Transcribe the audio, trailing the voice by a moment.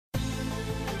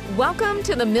Welcome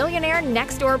to the Millionaire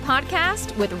Next Door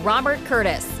podcast with Robert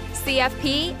Curtis,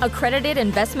 CFP accredited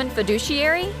investment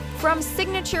fiduciary from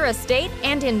Signature Estate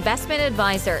and Investment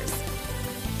Advisors.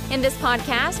 In this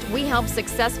podcast, we help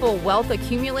successful wealth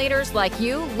accumulators like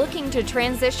you looking to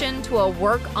transition to a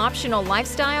work optional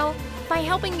lifestyle by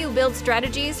helping you build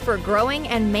strategies for growing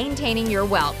and maintaining your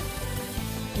wealth.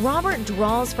 Robert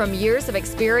draws from years of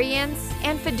experience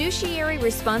and fiduciary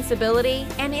responsibility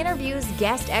and interviews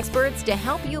guest experts to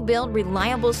help you build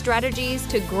reliable strategies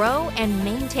to grow and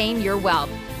maintain your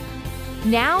wealth.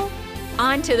 Now,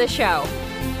 on to the show.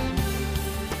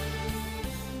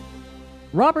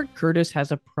 Robert Curtis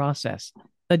has a process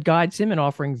that guides him in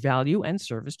offering value and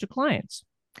service to clients.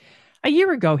 A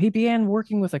year ago, he began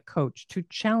working with a coach to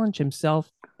challenge himself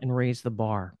and raise the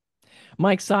bar.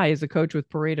 Mike Sy is a coach with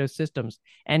Pareto Systems,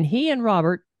 and he and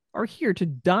Robert are here to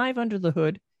dive under the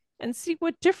hood and see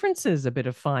what differences a bit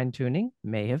of fine-tuning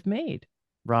may have made.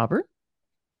 Robert?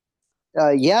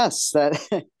 Yes,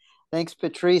 thanks,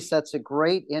 Patrice. That's a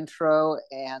great intro,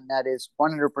 and that is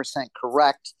 100%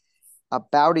 correct.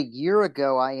 About a year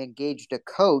ago, I engaged a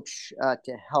coach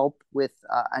to help with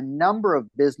a number of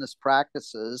business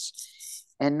practices.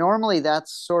 And normally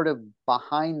that's sort of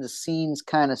behind the scenes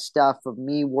kind of stuff of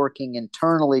me working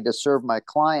internally to serve my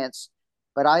clients.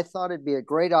 But I thought it'd be a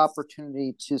great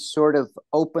opportunity to sort of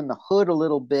open the hood a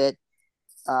little bit,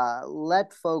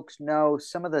 let folks know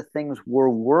some of the things we're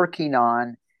working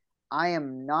on. I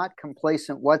am not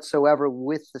complacent whatsoever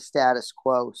with the status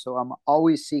quo. So I'm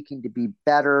always seeking to be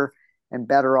better and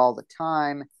better all the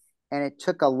time. And it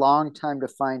took a long time to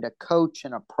find a coach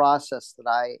and a process that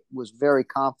I was very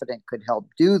confident could help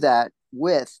do that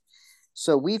with.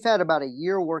 So we've had about a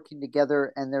year working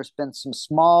together, and there's been some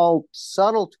small,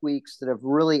 subtle tweaks that have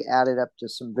really added up to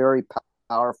some very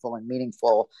powerful and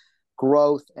meaningful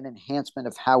growth and enhancement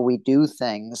of how we do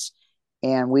things.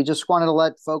 And we just wanted to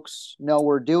let folks know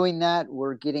we're doing that.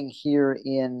 We're getting here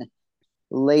in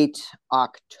late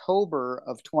October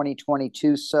of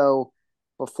 2022. So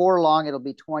before long, it'll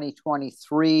be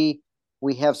 2023.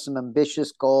 We have some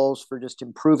ambitious goals for just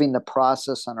improving the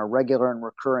process on a regular and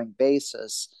recurring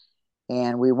basis.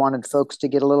 And we wanted folks to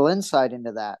get a little insight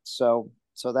into that. So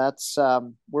that's,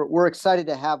 we're excited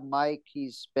to have Mike.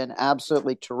 He's been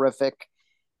absolutely terrific,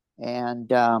 and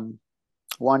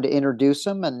wanted to introduce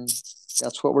him. And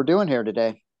that's what we're doing here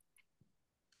today.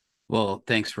 Well,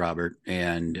 thanks, Robert.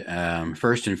 And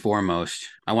first and foremost,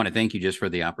 I want to thank you just for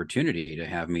the opportunity to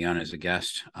have me on as a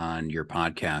guest on your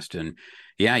podcast. And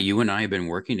yeah, you and I have been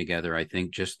working together, I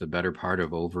think, just the better part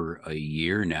of over a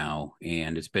year now.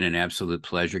 And it's been an absolute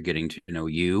pleasure getting to know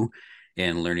you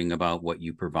and learning about what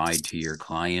you provide to your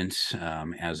clients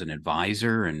as an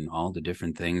advisor and all the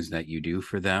different things that you do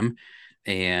for them.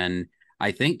 And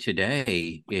I think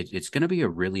today it's going to be a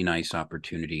really nice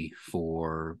opportunity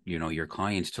for, your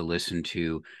clients to listen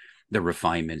to the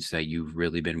refinements that you've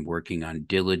really been working on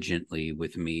diligently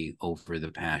with me over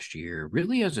the past year,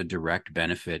 really as a direct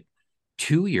benefit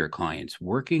to your clients,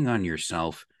 working on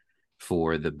yourself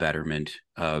for the betterment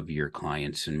of your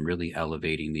clients and really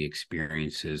elevating the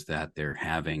experiences that they're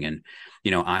having. And,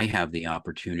 I have the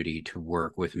opportunity to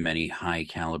work with many high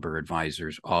caliber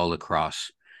advisors all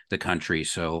across the country.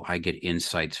 So I get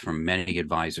insights from many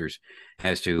advisors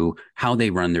as to how they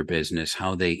run their business,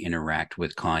 how they interact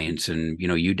with clients. And,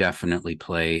 you definitely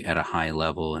play at a high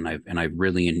level. And I've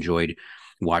really enjoyed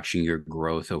watching your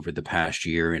growth over the past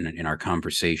year in our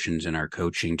conversations and our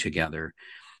coaching together.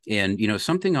 And,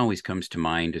 something always comes to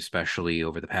mind, especially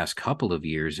over the past couple of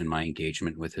years in my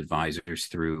engagement with advisors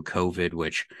through COVID,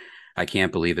 which I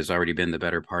can't believe has already been the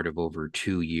better part of over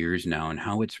 2 years now, and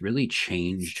how it's really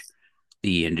changed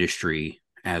the industry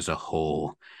as a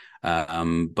whole.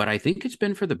 But I think it's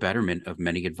been for the betterment of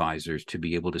many advisors to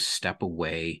be able to step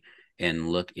away and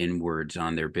look inwards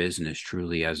on their business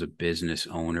truly as a business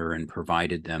owner, and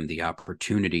provided them the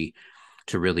opportunity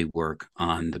to really work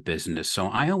on the business. So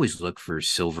I always look for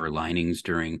silver linings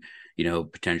during,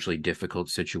 potentially difficult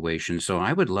situations. So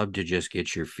I would love to just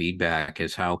get your feedback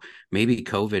as how maybe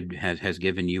COVID has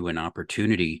given you an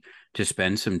opportunity to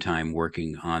spend some time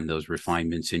working on those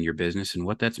refinements in your business and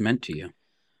what that's meant to you.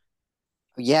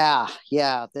 Yeah,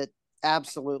 that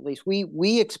absolutely.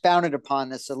 We expounded upon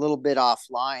this a little bit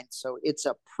offline, so it's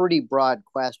a pretty broad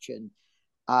question.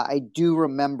 I do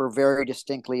remember very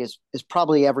distinctly, as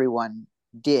probably everyone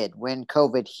did, when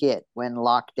COVID hit, when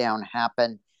lockdown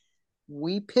happened.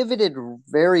 We pivoted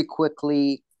very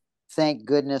quickly, thank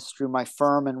goodness, through my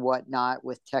firm and whatnot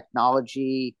with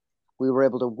technology. We were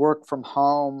able to work from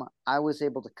home. I was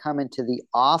able to come into the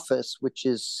office, which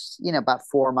is, about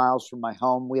 4 miles from my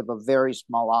home. We have a very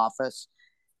small office.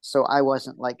 So I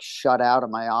wasn't like shut out of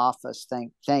my office.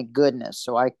 Thank goodness.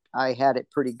 So I had it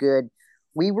pretty good.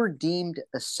 We were deemed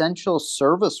essential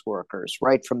service workers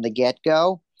right from the get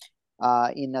go.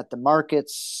 In that the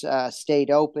markets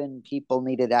stayed open, people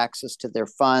needed access to their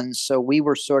funds, so we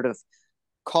were sort of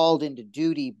called into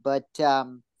duty. But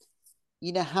how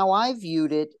I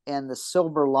viewed it and the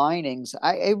silver linings,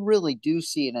 I really do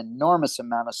see an enormous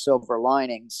amount of silver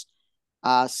linings.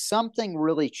 Something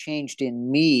really changed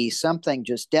in me. Something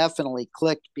just definitely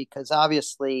clicked because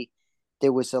obviously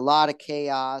there was a lot of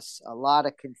chaos, a lot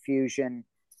of confusion.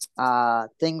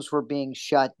 Things were being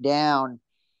shut down.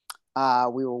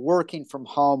 We were working from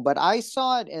home, but I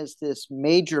saw it as this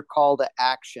major call to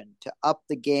action to up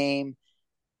the game,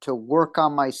 to work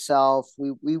on myself.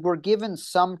 We were given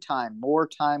some time, more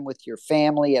time with your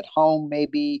family at home,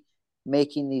 maybe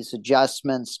making these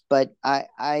adjustments. But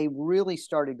I really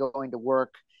started going to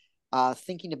work,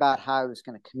 thinking about how I was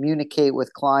going to communicate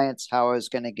with clients, how I was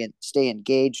going to stay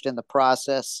engaged in the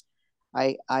process.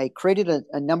 I created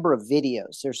a number of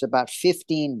videos. There's about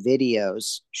 15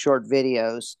 videos, short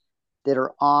videos, that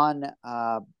are on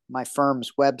my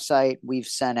firm's website we've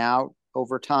sent out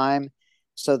over time.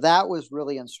 So that was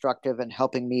really instructive in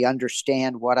helping me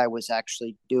understand what I was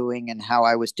actually doing and how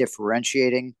I was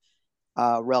differentiating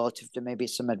relative to maybe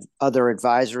some other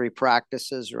advisory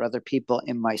practices or other people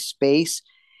in my space.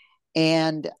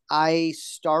 And I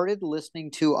started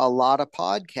listening to a lot of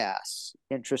podcasts.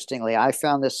 Interestingly, I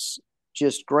found this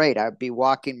just great. I'd be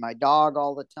walking my dog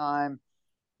all the time,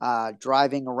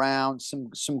 driving around,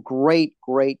 some great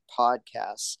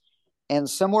podcasts. And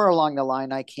somewhere along the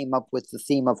line, I came up with the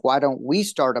theme of why don't we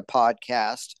start a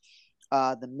podcast,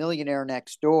 The Millionaire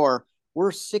Next Door.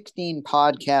 We're 16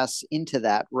 podcasts into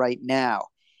that right now.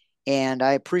 And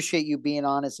I appreciate you being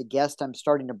on as a guest. I'm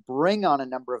starting to bring on a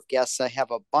number of guests. I have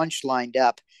a bunch lined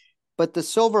up. But the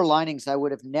silver linings, I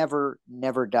would have never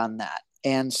done that.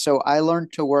 And so I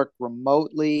learned to work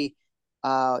remotely,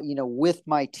 with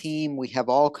my team. We have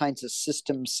all kinds of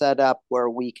systems set up where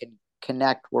we can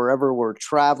connect wherever we're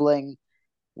traveling,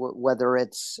 whether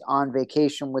it's on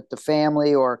vacation with the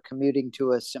family or commuting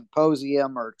to a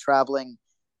symposium or traveling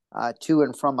to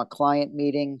and from a client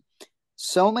meeting.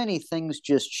 So many things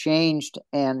just changed,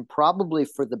 and probably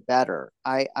for the better.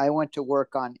 I went to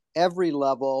work on every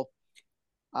level.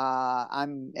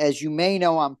 As you may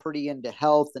know, I'm pretty into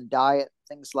health and diet,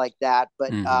 things like that.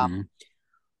 But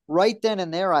right then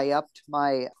and there, I upped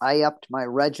my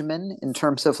regimen in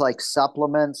terms of like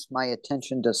supplements, my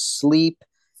attention to sleep,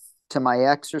 to my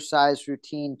exercise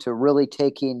routine, to really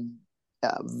taking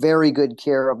very good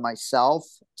care of myself.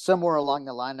 Somewhere along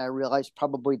the line, I realized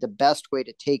probably the best way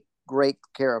to take great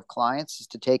care of clients is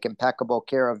to take impeccable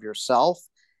care of yourself.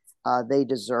 They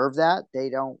deserve that. They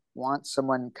don't want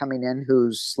someone coming in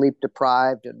who's sleep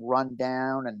deprived and run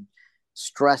down and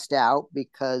stressed out,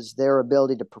 because their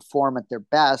ability to perform at their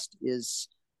best is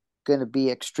going to be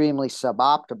extremely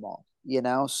suboptimal,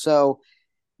 So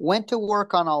went to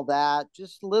work on all that,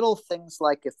 just little things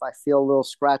like if I feel a little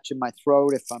scratch in my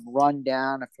throat, if I'm run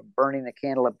down, if I'm burning the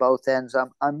candle at both ends,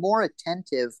 I'm more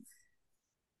attentive,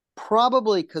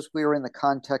 probably because we were in the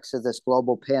context of this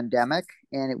global pandemic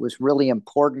and it was really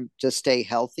important to stay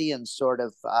healthy and sort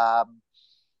of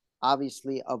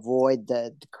obviously avoid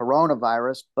the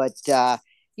coronavirus, but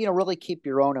really keep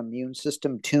your own immune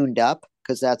system tuned up,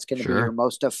 because that's going to be your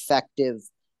most effective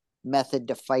method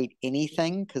to fight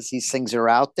anything, because these things are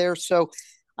out there. So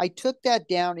I took that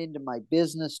down into my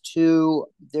business too.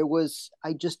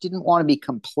 I just didn't want to be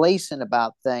complacent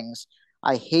about things.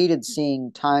 I hated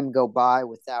seeing time go by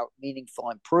without meaningful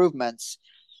improvements.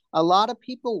 A lot of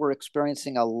people were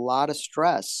experiencing a lot of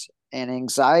stress and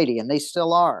anxiety, and they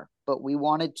still are. But we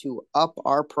wanted to up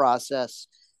our process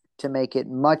to make it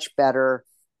much better.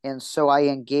 And so I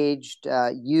engaged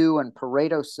you and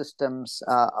Pareto Systems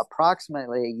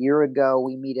approximately a year ago.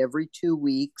 We meet every 2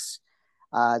 weeks.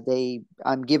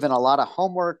 I'm given a lot of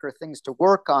homework or things to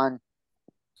work on,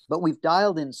 but we've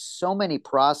dialed in so many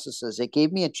processes. It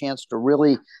gave me a chance to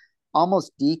really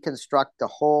almost deconstruct the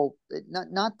whole,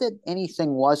 not that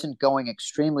anything wasn't going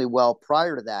extremely well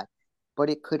prior to that,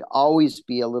 but it could always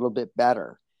be a little bit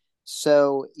better.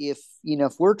 So if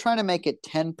we're trying to make it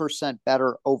 10%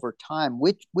 better over time,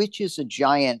 which is a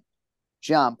giant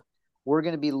jump, we're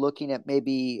going to be looking at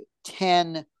maybe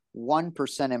 10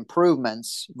 1%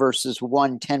 improvements versus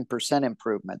 10%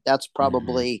 improvement. That's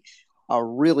probably a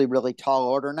really, really tall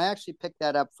order. And I actually picked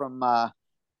that up from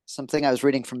something I was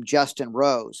reading from Justin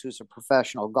Rose, who's a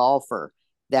professional golfer.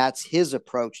 That's his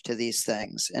approach to these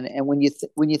things. And when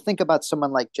you think about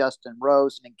someone like Justin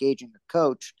Rose and engaging a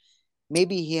coach,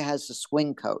 maybe he has a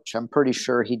swing coach. I'm pretty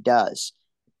sure he does.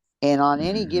 And on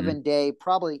any Mm-hmm. given day,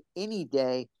 probably any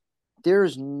day,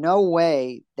 there's no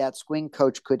way that swing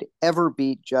coach could ever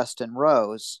beat Justin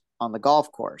Rose on the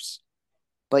golf course.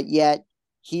 But yet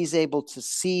he's able to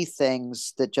see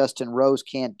things that Justin Rose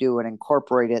can't do and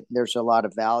incorporate it. And there's a lot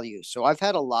of value. So I've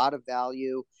had a lot of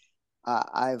value.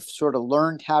 I've sort of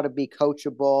learned how to be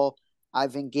coachable.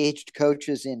 I've engaged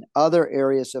coaches in other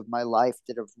areas of my life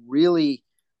that have really,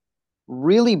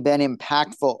 really been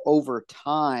impactful over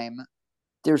time.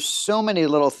 There's so many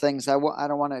little things. I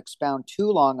don't want to expound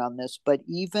too long on this, but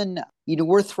even,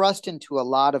 we're thrust into a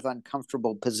lot of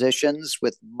uncomfortable positions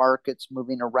with markets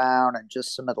moving around and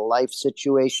just some of the life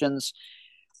situations.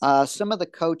 Some of the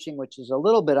coaching, which is a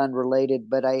little bit unrelated,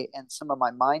 and some of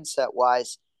my mindset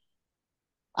wise,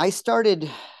 I started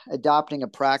adopting a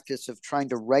practice of trying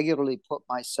to regularly put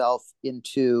myself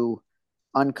into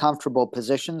uncomfortable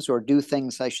positions, or do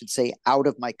things, I should say, out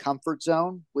of my comfort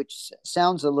zone, which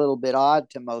sounds a little bit odd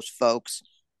to most folks,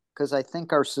 because I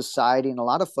think our society and a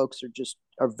lot of folks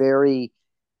are very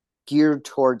geared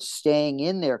towards staying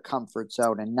in their comfort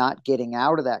zone and not getting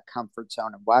out of that comfort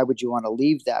zone. And why would you want to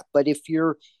leave that? But if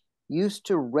you're used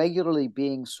to regularly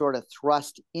being sort of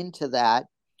thrust into that,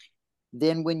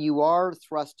 then when you are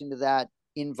thrust into that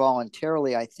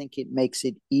involuntarily, I think it makes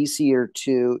it easier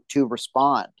to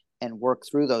respond and work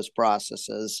through those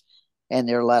processes, and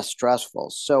they're less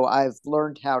stressful. So I've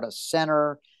learned how to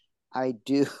center. I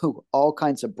do all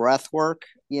kinds of breath work,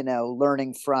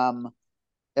 learning from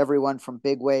everyone from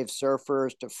big wave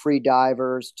surfers to free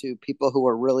divers to people who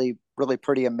are really, really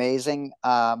pretty amazing.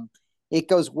 It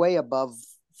goes way above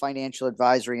financial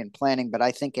advisory and planning, but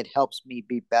I think it helps me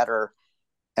be better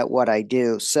at what I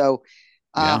do. So,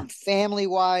 Yeah. family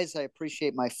wise, I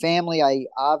appreciate my family. I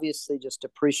obviously just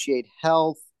appreciate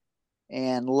health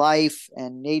and life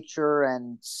and nature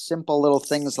and simple little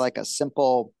things like a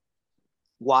simple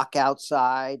walk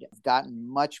outside. I've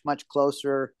gotten much, much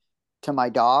closer to my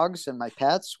dogs and my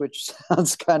pets, which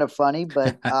sounds kind of funny,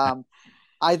 but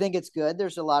I think it's good.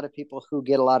 There's a lot of people who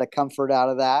get a lot of comfort out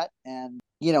of that. And,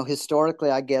 historically,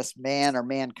 I guess man or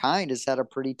mankind has had a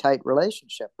pretty tight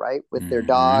relationship, right, with their Mm-hmm.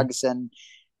 dogs, and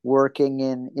working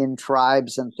in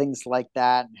tribes and things like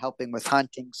that, and helping with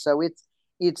hunting. So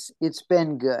it's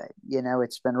been good.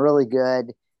 It's been really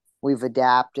good. We've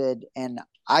adapted, and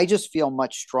I just feel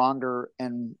much stronger.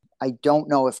 And I don't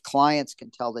know if clients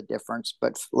can tell the difference,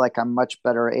 but like I'm much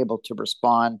better able to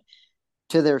respond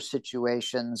to their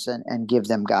situations and give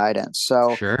them guidance.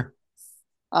 So Sure.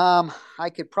 I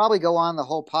could probably go on the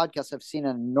whole podcast. I've seen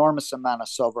an enormous amount of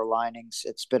silver linings.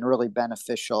 It's been really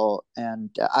beneficial, and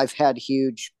I've had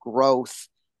huge growth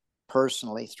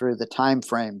personally through the time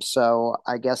frame. So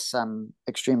I guess I'm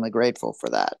extremely grateful for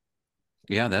that.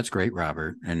 Yeah, that's great,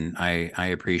 Robert. And I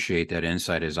appreciate that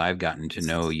insight as I've gotten to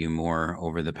know you more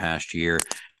over the past year.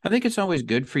 I think it's always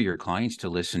good for your clients to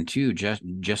listen to,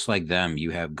 just like them. You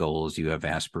have goals, you have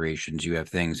aspirations, you have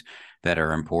things that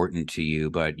are important to you,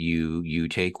 but you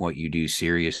take what you do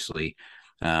seriously.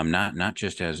 Not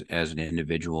just as an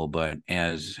individual, but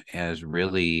as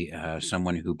really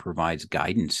someone who provides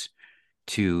guidance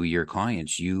to your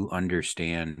clients. You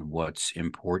understand what's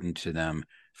important to them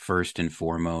first and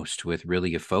foremost, with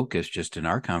really a focus just in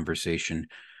our conversation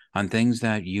on things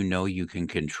that you can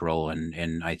control.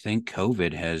 And I think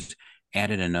COVID has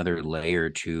added another layer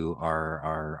to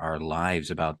our lives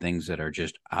about things that are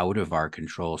just out of our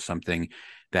control, something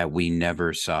that we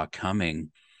never saw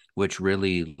coming, which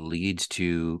really leads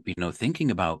to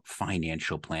thinking about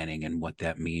financial planning and what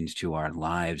that means to our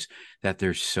lives, that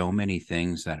there's so many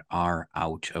things that are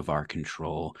out of our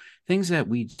control, things that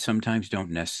we sometimes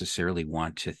don't necessarily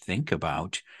want to think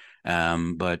about.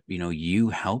 But you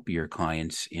help your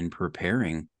clients in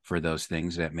preparing for those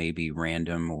things that may be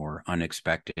random or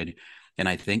unexpected. And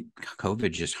I think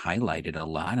COVID just highlighted a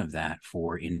lot of that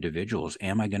for individuals.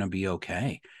 Am I going to be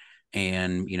okay?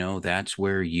 And, that's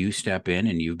where you step in,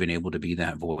 and you've been able to be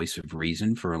that voice of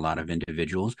reason for a lot of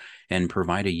individuals and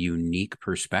provide a unique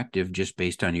perspective just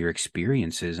based on your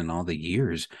experiences and all the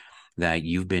years that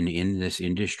you've been in this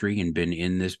industry and been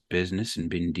in this business and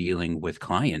been dealing with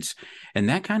clients. And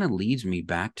that kind of leads me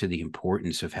back to the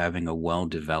importance of having a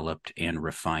well-developed and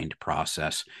refined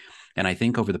process. And I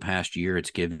think over the past year,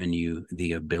 it's given you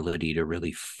the ability to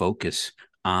really focus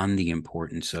on the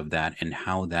importance of that and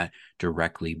how that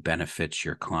directly benefits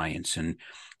your clients, and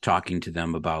talking to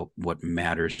them about what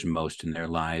matters most in their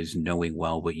lives, knowing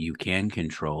well what you can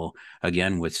control,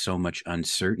 again, with so much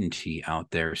uncertainty out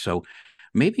there. So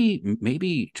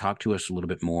maybe talk to us a little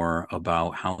bit more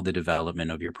about how the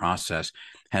development of your process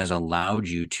has allowed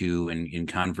you to, in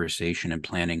conversation and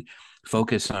planning,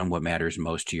 focus on what matters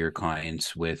most to your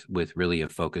clients with really a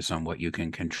focus on what you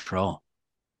can control.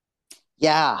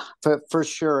 Yeah, for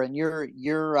sure. And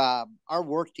your our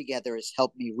work together has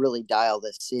helped me really dial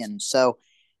this in. So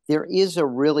there is a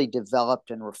really developed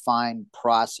and refined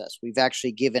process. We've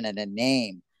actually given it a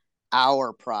name,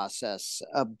 our process: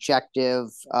 objective,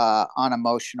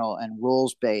 unemotional, and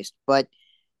rules based. But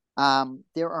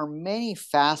there are many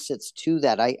facets to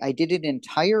that. I did an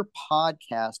entire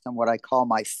podcast on what I call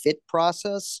my FIT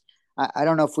process. I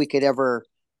don't know if we could ever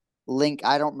link.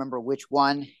 I don't remember which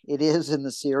one it is in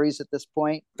the series at this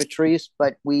point, Patrice,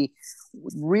 but we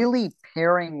really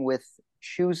pairing with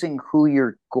choosing who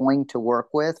you're going to work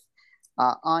with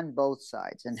on both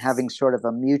sides and having sort of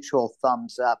a mutual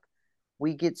thumbs up.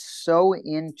 We get so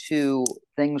into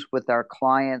things with our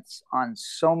clients on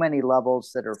so many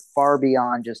levels that are far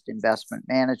beyond just investment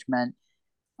management,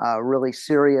 really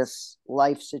serious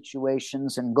life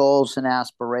situations and goals and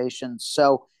aspirations.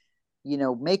 So,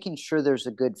 making sure there's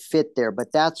a good fit there,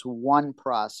 but that's one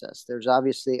process. There's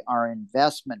obviously our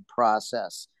investment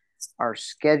process, our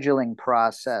scheduling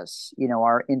process,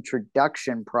 our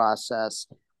introduction process.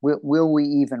 Will we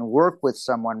even work with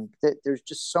someone? There's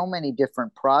just so many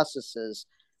different processes.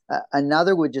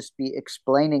 Another would just be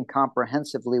explaining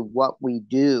comprehensively what we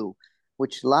do,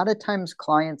 which a lot of times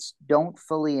clients don't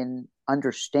fully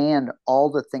understand all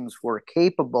the things we're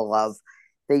capable of.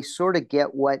 They sort of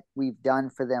get what we've done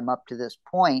for them up to this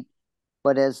point,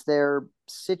 but as their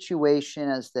situation,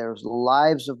 as their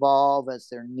lives evolve, as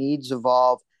their needs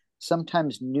evolve,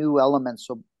 sometimes new elements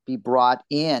will be brought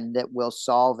in that will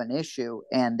solve an issue,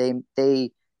 and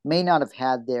they may not have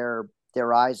had their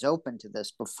eyes open to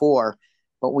this before,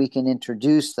 but we can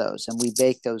introduce those and we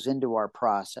bake those into our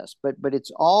process. But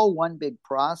it's all one big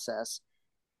process.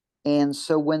 And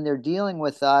so when they're dealing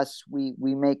with us, we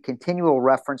make continual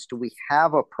reference to we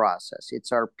have a process.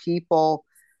 It's our people,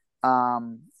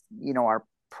 our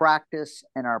practice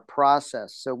and our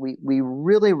process. So we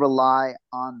really rely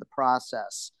on the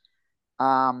process.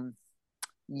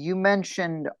 You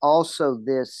mentioned also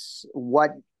this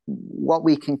what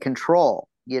we can control,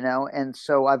 and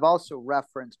so I've also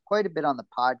referenced quite a bit on the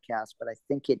podcast, but I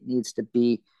think it needs to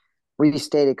be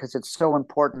restated because it's so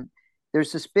important.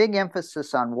 There's this big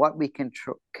emphasis on what we can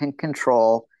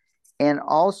control, and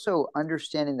also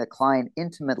understanding the client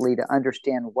intimately to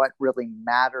understand what really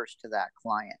matters to that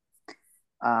client.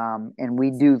 And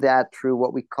we do that through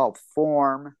what we call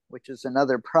form, which is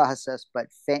another process, but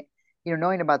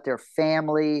knowing about their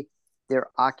family, their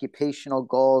occupational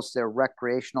goals, their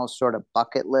recreational sort of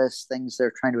bucket list, things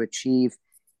they're trying to achieve.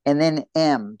 And then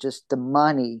M, just the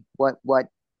money, what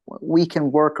we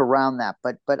can work around that,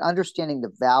 but understanding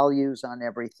the values on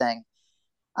everything.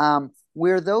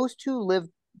 Where those two live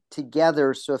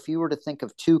together, so if you were to think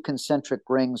of two concentric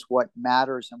rings, what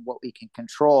matters and what we can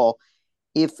control,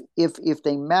 if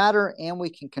they matter and we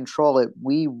can control it,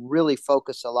 we really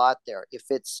focus a lot there.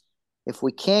 If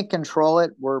we can't control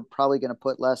it, we're probably going to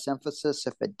put less emphasis.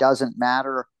 If it doesn't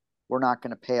matter, we're not going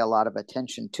to pay a lot of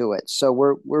attention to it. So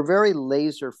we're very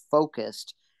laser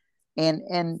focused.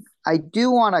 And I do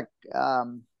want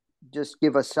to just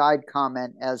give a side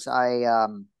comment as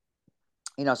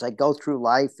as I go through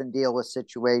life and deal with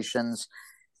situations.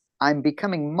 I'm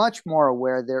becoming much more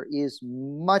aware there is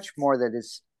much more that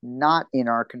is not in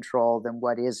our control than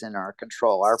what is in our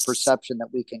control. Our perception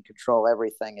that we can control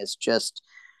everything is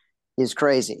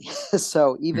crazy.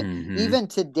 So even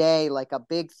today, like a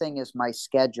big thing is my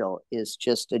schedule is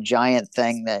just a giant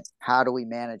thing that how do we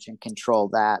manage and control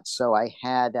that? So I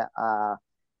had a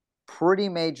pretty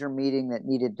major meeting that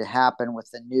needed to happen with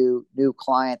a new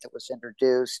client that was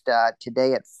introduced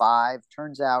today at 5.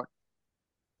 Turns out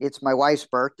it's my wife's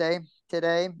birthday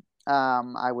today.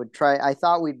 I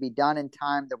thought we'd be done in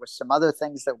time. There were some other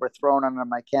things that were thrown on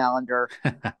my calendar.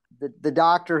 The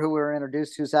doctor who we were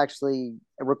introduced to is actually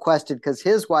requested because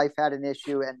his wife had an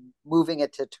issue and moving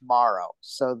it to tomorrow.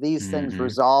 So these things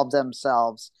resolve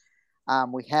themselves.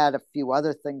 We had a few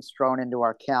other things thrown into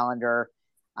our calendar.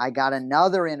 I got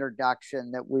another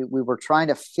introduction that we were trying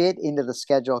to fit into the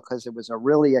schedule because it was a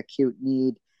really acute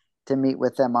need to meet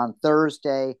with them on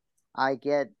Thursday. I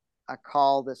get a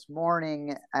call this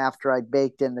morning after I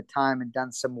baked in the time and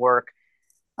done some work.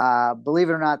 Believe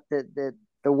it or not, the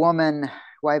woman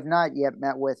who I've not yet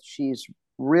met with, she's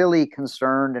really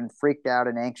concerned and freaked out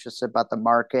and anxious about the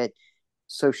market.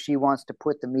 So she wants to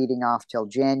put the meeting off till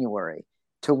January,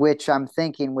 to which I'm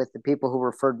thinking with the people who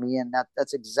referred me in,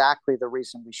 that's exactly the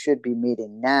reason we should be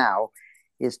meeting now,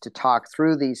 is to talk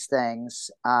through these things,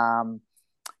 and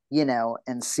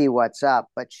see what's up.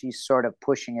 But she's sort of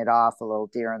pushing it off a little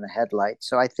deer in the headlights.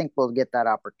 So I think we'll get that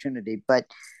opportunity. But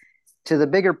to the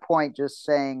bigger point, just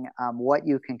saying what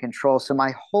you can control. So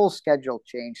my whole schedule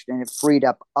changed and it freed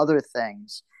up other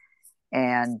things.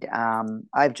 And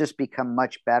I've just become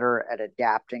much better at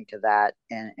adapting to that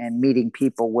and meeting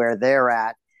people where they're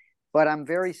at. But I'm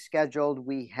very scheduled.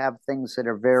 We have things that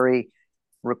are very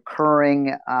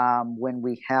recurring when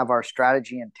we have our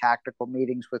strategy and tactical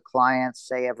meetings with clients,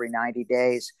 say every 90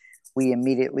 days. We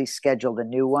immediately scheduled a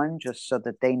new one just so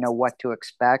that they know what to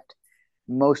expect.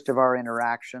 Most of our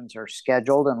interactions are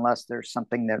scheduled unless there's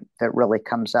something that really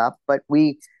comes up. But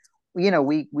we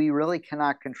really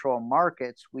cannot control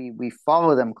markets. We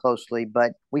follow them closely,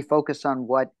 but we focus on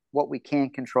what we can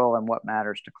control and what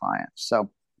matters to clients.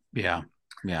 So yeah,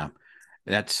 yeah.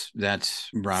 That's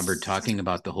Robert, talking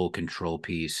about the whole control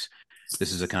piece.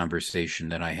 This is a conversation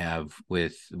that I have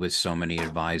with so many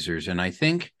advisors, and I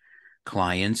think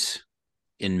clients,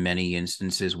 in many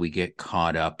instances, we get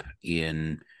caught up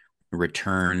in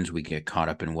returns, we get caught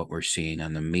up in what we're seeing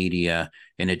on the media,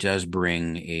 and it does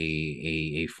bring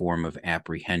a form of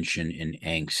apprehension and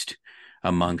angst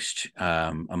amongst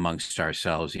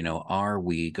ourselves. Are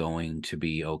we going to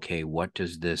be okay? What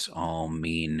does this all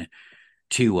mean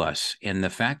to us? And the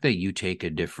fact that you take a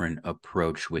different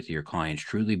approach with your clients,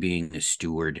 truly being a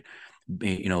steward,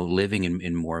 living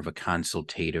in more of a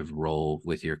consultative role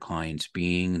with your clients,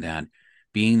 being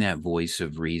that voice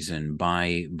of reason,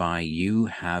 by you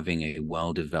having a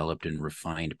well-developed and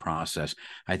refined process,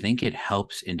 I think it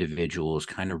helps individuals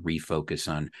kind of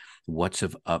refocus on what's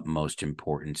of utmost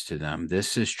importance to them.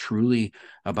 This is truly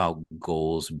about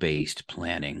goals-based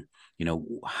planning.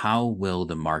 How will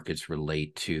the markets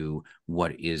relate to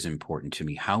what is important to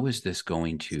me? How is this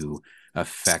going to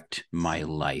affect my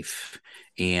life?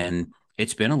 And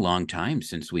it's been a long time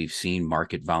since we've seen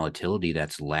market volatility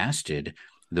that's lasted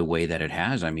the way that it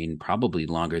has. I mean, probably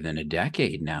longer than a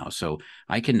decade now. So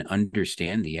I can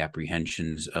understand the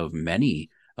apprehensions of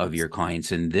many of your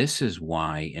clients. And this is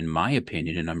why, in my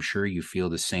opinion, and I'm sure you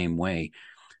feel the same way,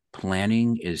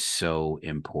 planning is so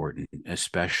important,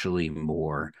 especially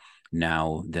more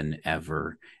now than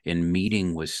ever. In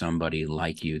meeting with somebody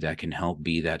like you that can help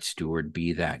be that steward,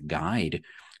 be that guide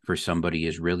for somebody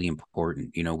is really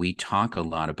important. We talk a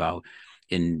lot about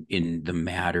in the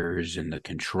matters and the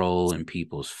control in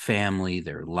people's family,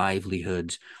 their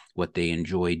livelihoods, what they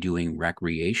enjoy doing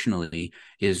recreationally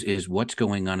is what's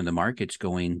going on in the markets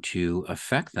going to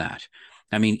affect that.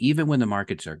 I mean, even when the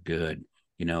markets are good,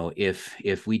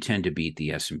 if we tend to beat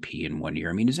the S&P in one year,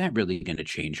 I mean, is that really going to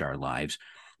change our lives?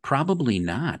 Probably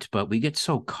not, but we get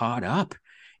so caught up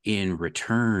in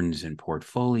returns and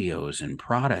portfolios and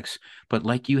products. But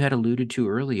like you had alluded to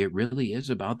earlier, it really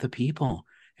is about the people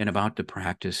and about the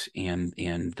practice and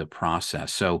the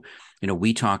process. So,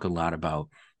 we talk a lot about,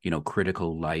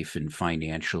 critical life and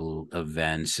financial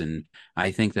events. And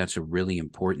I think that's a really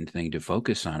important thing to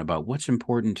focus on, about what's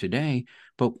important today,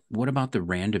 but what about the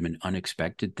random and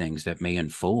unexpected things that may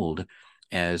unfold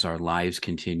as our lives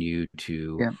continue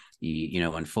to,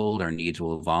 yeah. unfold. Our needs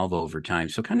will evolve over time.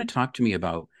 So kind of talk to me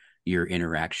about your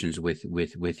interactions with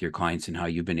your clients and how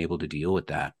you've been able to deal with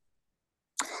that.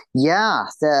 Yeah,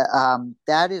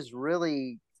 that is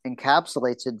really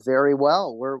encapsulates it very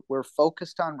well. We're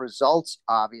focused on results,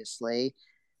 obviously,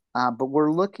 but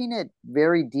we're looking at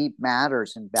very deep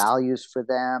matters and values for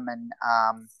them. And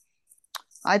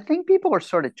I think people are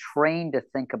sort of trained to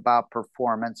think about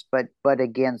performance, but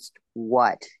against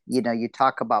what? You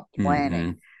talk about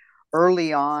planning. Mm-hmm.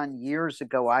 Early on, years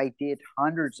ago, I did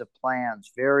hundreds of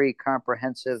plans, very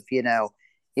comprehensive.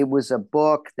 It was a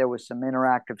book. There was some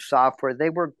interactive software. They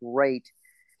were great.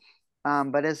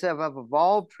 But as I've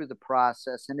evolved through the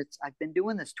process, and I've been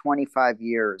doing this 25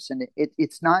 years, and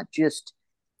it's not just,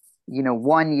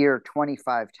 1 year,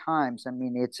 25 times. I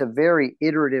mean, it's a very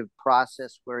iterative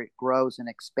process where it grows and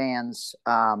expands,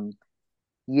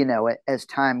 as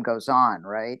time goes on,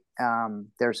 right?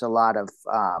 There's a lot of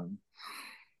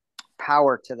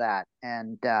power to that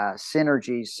and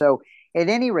synergies. So at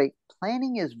any rate,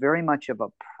 planning is very much of a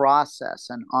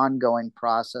process, an ongoing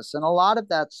process. And a lot of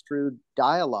that's through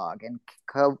dialogue. And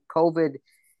COVID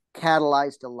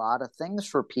catalyzed a lot of things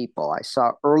for people. I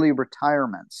saw early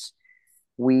retirements.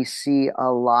 We see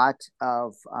a lot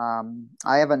of,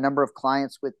 I have a number of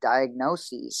clients with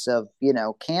diagnoses of,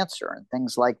 cancer and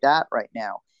things like that right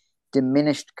now.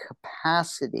 Diminished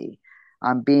capacity.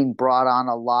 I'm being brought on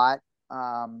a lot.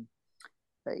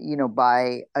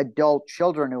 By adult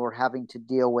children who are having to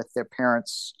deal with their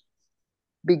parents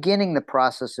beginning the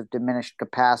process of diminished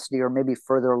capacity, or maybe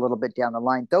further a little bit down the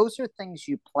line. Those are things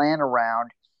you plan around.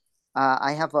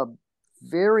 I have a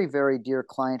very, very dear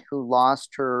client who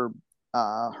lost her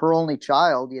only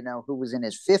child, who was in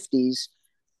his 50s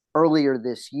earlier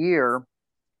this year,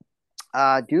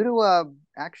 due to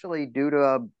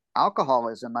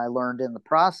alcoholism I learned in the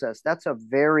process. That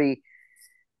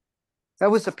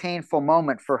was a painful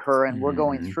moment for her, and we're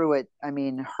going Mm-hmm. through it. I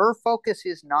mean, her focus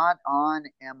is not on,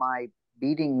 am I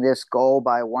beating this goal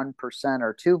by 1%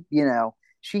 or 2?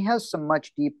 She has some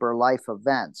much deeper life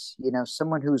events.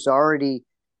 Someone who's already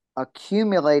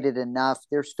accumulated enough,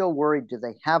 they're still worried, do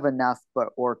they have enough,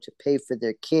 or to pay for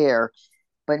their care?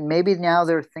 But maybe now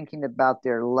they're thinking about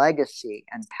their legacy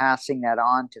and passing that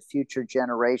on to future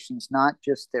generations, not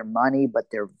just their money, but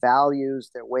their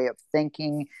values, their way of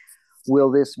thinking.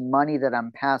 Will this money that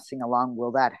I'm passing along,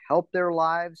 will that help their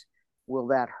lives? Will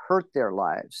that hurt their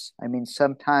lives? I mean,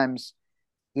 sometimes,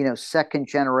 second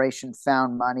generation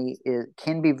found money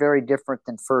can be very different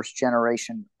than first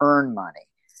generation earned money.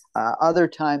 Other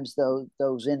times, though,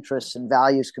 those interests and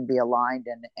values can be aligned,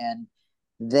 and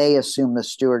they assume the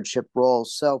stewardship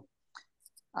roles. So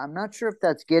I'm not sure if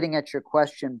that's getting at your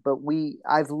question, but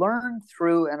I've learned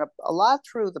through, and a lot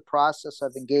through the process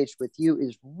I've engaged with you,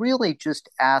 is really just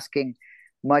asking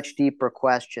much deeper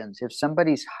questions. If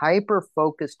somebody's hyper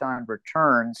focused on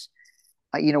returns,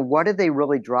 what are they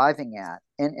really driving at?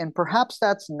 And perhaps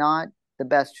that's not the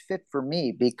best fit for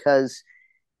me, because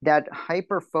that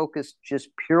hyper focus just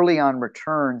purely on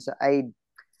returns, I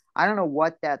don't know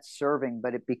what that's serving,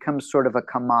 but it becomes sort of a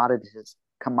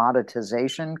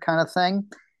commoditization kind of thing.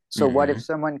 So what if Mm-hmm.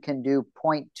 someone can do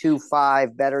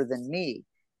 0.25 better than me?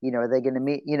 Are they going to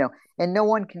meet, and no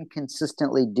one can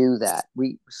consistently do that.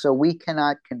 So we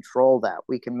cannot control that.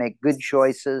 We can make good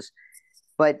choices,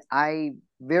 but I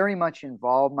very much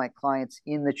involve my clients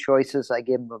in the choices. I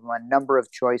give them a number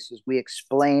of choices. We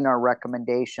explain our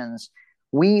recommendations.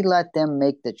 We let them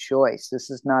make the choice. This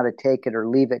is not a take it or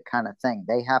leave it kind of thing.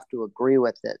 They have to agree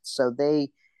with it. So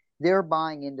they're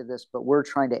buying into this, but we're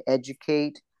trying to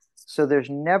educate. So there's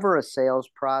never a sales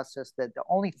process. That the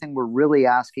only thing we're really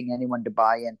asking anyone to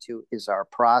buy into is our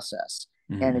process.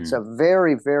 And it's Mm-hmm. a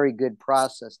very, very good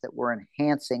process that we're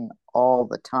enhancing all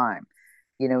the time.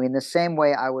 In the same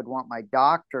way I would want my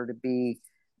doctor to be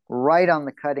right on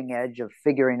the cutting edge of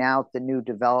figuring out the new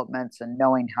developments and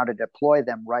knowing how to deploy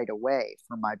them right away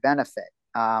for my benefit,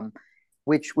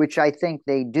 which I think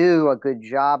they do a good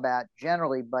job at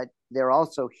generally, but they're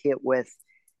also hit with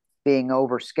being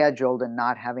overscheduled and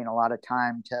not having a lot of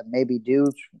time to maybe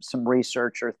do some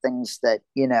research or things that,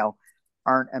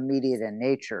 aren't immediate in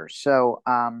nature. So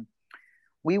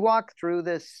we walk through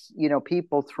this,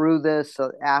 people through this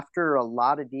after a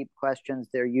lot of deep questions.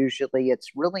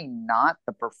 It's really not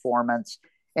the performance.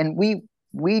 And we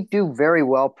do very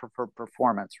well for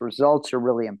performance. Results are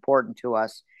really important to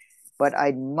us, but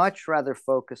I'd much rather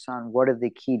focus on what are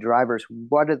the key drivers.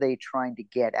 What are they trying to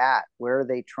get at? Where are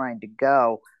they trying to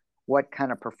go? What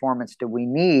kind of performance do we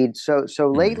need? So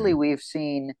lately Mm-hmm. we've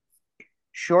seen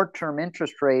short-term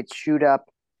interest rates shoot up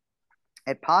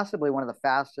at possibly one of the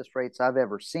fastest rates I've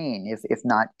ever seen, if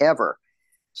not ever.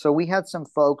 So we had some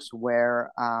folks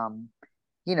where,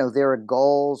 their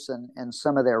goals and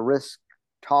some of their risk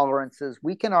tolerances,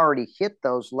 we can already hit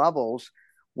those levels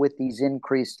with these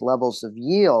increased levels of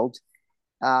yield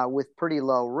with pretty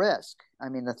low risk. I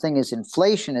mean, the thing is,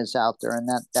 inflation is out there, and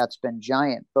that's been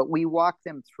giant. But we walk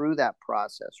them through that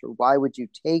process. Or why would you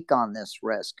take on this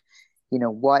risk?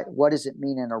 What does it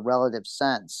mean in a relative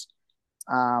sense?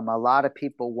 A lot of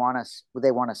people want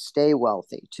to stay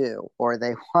wealthy too, or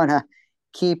they want to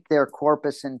keep their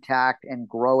corpus intact and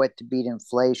grow it to beat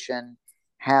inflation,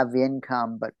 have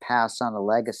income, but pass on a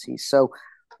legacy. So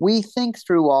we think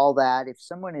through all that. If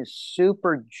someone is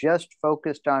super just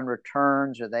focused on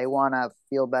returns, or they want to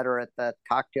feel better at the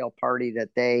cocktail party that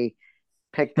they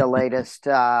picked the latest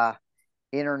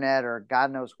internet, or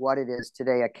God knows what it is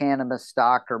today, a cannabis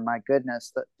stock, or my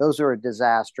goodness, those are a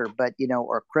disaster, but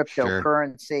or Sure.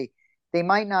 cryptocurrency, they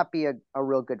might not be a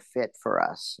real good fit for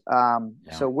us. Yeah.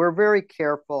 So we're very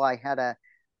careful. I had a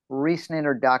recent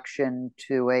introduction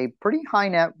to a pretty high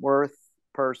net worth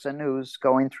person who's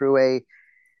going through a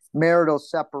marital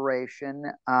separation.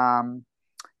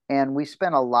 And we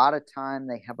spent a lot of time.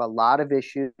 They have a lot of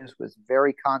issues with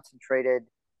very concentrated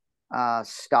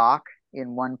stock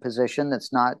in one position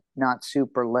that's not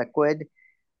super liquid.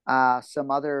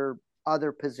 Some other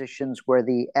positions where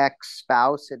the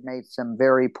ex-spouse had made some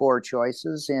very poor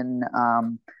choices in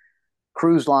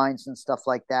cruise lines and stuff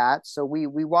like that. So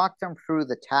we walked them through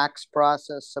the tax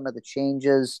process, some of the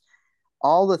changes,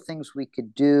 all the things we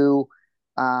could do,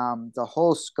 the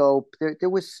whole scope. There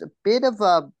was a bit of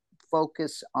a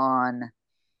focus on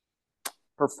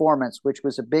performance, which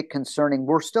was a bit concerning.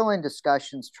 We're still in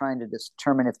discussions trying to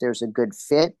determine if there's a good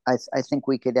fit. I think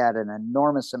we could add an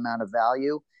enormous amount of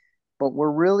value, but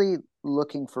we're really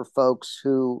looking for folks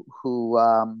who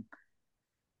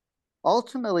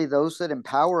ultimately, those that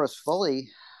empower us fully.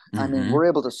 I mean, Mm-hmm. we're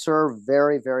able to serve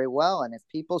very, very well. And if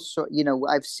people,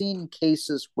 I've seen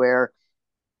cases where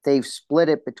they've split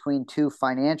it between two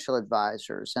financial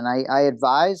advisors. And I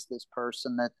advise this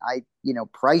person that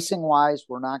pricing wise,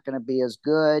 we're not going to be as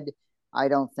good. I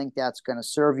don't think that's going to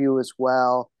serve you as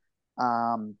well.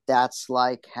 That's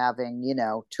like having,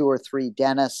 two or three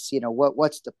dentists.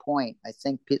 What's the point? I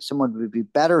think someone would be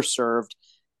better served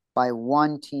by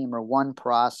one team or one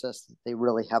process that they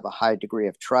really have a high degree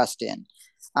of trust in.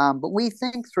 But we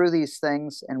think through these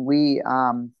things,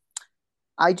 and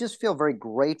I just feel very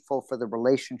grateful for the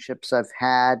relationships I've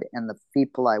had and the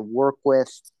people I work with.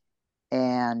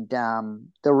 And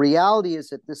the reality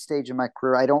is, at this stage of my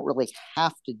career, I don't really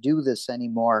have to do this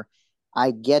anymore.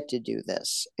 I get to do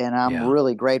this, and I'm Yeah,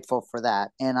 really grateful for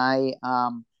that. And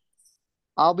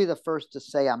I'll be the first to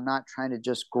say I'm not trying to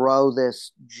just grow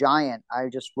this giant. I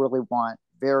just really want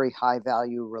very high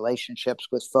value relationships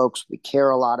with folks we care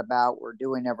a lot about, we're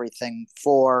doing everything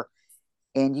for.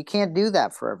 And you can't do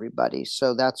that for everybody.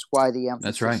 So that's why the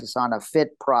that's emphasis right. is on a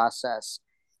fit process.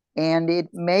 And it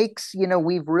makes,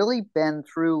 we've really been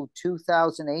through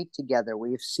 2008 together.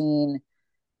 We've seen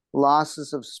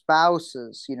losses of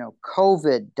spouses,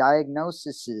 COVID,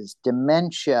 diagnoses,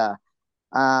 dementia,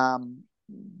 um,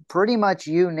 pretty much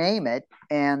you name it.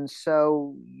 And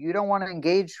so you don't want to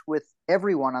engage with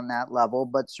everyone on that level,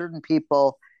 but certain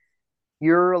people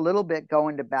you're a little bit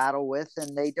going to battle with,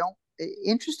 and they don't.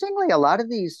 Interestingly, a lot of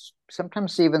these,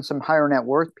 sometimes even some higher net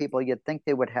worth people, you'd think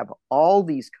they would have all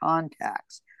these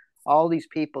contacts, all these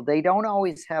people. They don't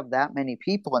always have that many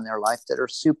people in their life that are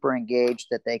super engaged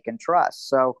that they can trust.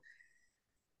 So,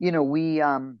 you know,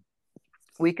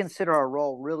 we consider our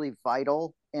role really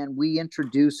vital, and we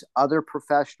introduce other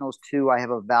professionals too. I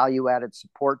have a value added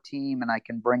support team, and I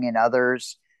can bring in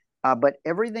others, but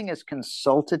everything is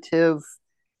consultative.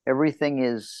 Everything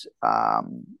is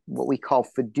what we call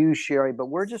fiduciary, but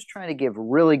we're just trying to give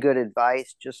really good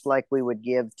advice, just like we would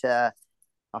give to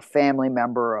a family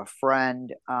member or a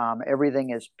friend.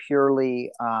 Everything is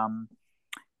purely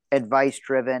advice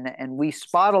driven, and we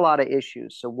spot a lot of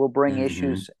issues. So we'll bring Mm-hmm.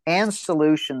 issues and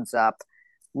solutions up.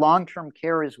 Long term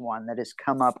care is one that has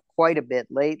come up quite a bit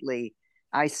lately.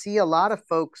 I see a lot of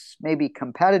folks, maybe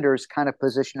competitors, kind of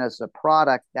position as a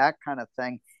product, that kind of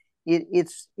thing.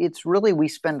 It's really, we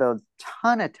spend a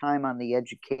ton of time on the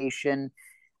education.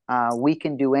 We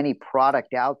can do any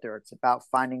product out there. It's about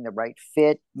finding the right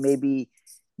fit, maybe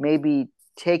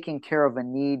taking care of a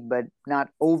need, but not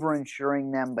over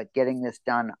insuring them, but getting this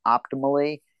done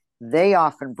optimally. They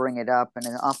often bring it up, and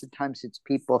oftentimes it's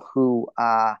people who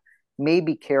may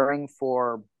be caring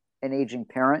for an aging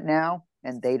parent now,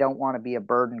 and they don't want to be a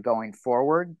burden going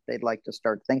forward. They'd like to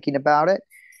start thinking about it.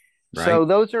 So Right.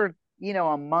 those are,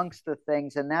 amongst the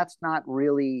things, and that's not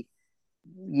really,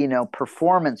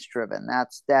 performance driven.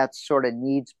 That's sort of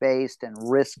needs based and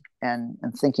risk, and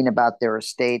thinking about their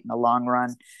estate in the long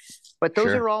run. But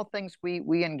those Sure. are all things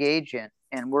we engage in,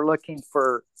 and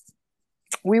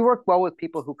we work well with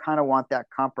people who kind of want that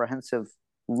comprehensive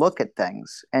look at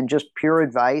things and just pure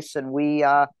advice. And we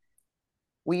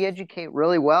educate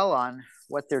really well on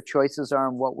what their choices are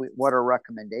and what our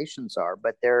recommendations are,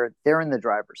 but they're in the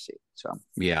driver's seat. So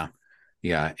Yeah.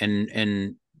 Yeah.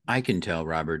 And I can tell,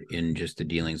 Robert, in just the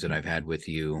dealings that I've had with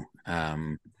you,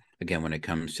 again, when it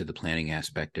comes to the planning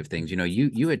aspect of things,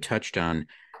 you had touched on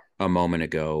a moment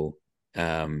ago,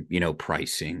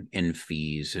 pricing and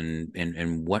fees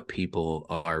and what people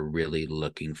are really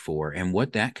looking for. And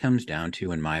what that comes down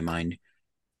to, in my mind,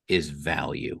 is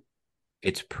value.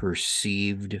 It's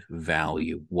perceived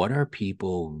value. What are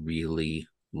people really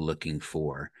looking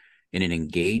for in an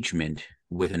engagement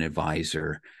with an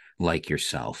advisor like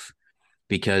yourself?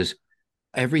 Because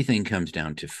everything comes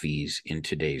down to fees in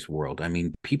today's world. I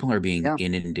mean, people are being yeah,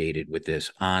 inundated with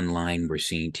this online. We're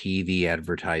seeing TV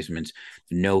advertisements,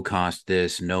 no cost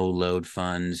this, no load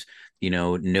funds,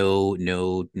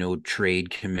 no trade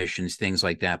commissions, things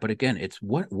like that. But again, it's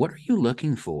what are you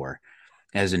looking for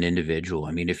as an individual?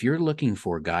 I mean, if you're looking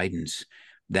for guidance,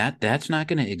 that's not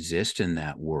going to exist in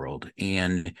that world.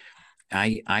 And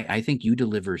I think you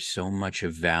deliver so much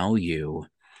of value,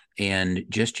 and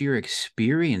just your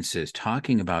experiences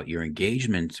talking about your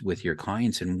engagements with your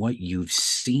clients and what you've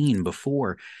seen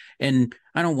before. And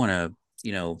I don't want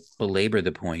to, belabor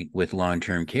the point with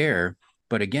long-term care,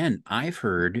 but again, I've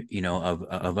heard,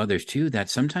 of others too, that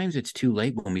sometimes it's too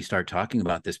late when we start talking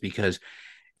about this, because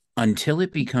until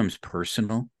it becomes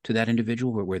personal to that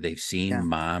individual, where they've seen yeah,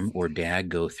 mom or dad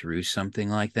go through something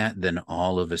like that, then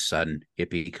all of a sudden it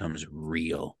becomes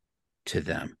real to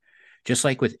them. just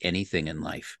like with anything in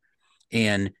life.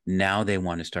 And now they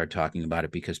want to start talking about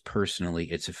it because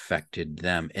personally it's affected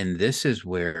them. And this is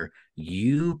where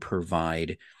you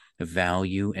provide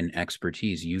value and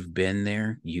expertise. You've been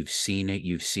there, you've seen it,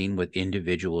 you've seen what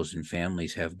individuals and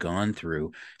families have gone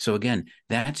through. So again,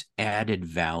 that's added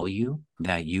value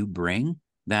that you bring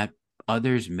that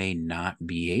others may not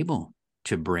be able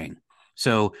to bring.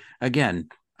 So again,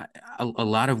 a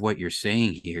lot of what you're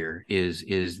saying here is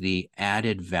the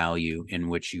added value in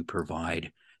which you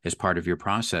provide as part of your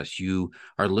process. You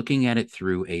are looking at it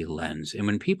through a lens. And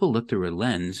when people look through a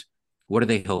lens, what are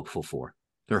they hopeful for?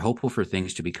 They're hopeful for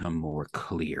things to become more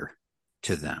clear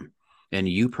to them. And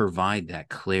you provide that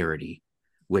clarity,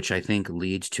 which I think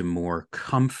leads to more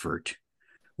comfort,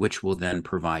 which will then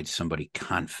provide somebody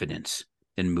confidence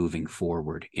in moving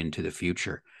forward into the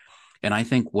future. And I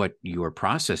think what your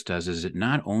process does is it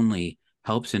not only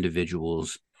helps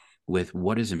individuals with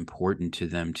what is important to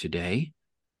them today,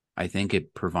 I think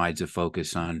it provides a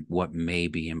focus on what may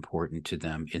be important to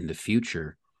them in the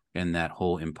future and that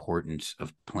whole importance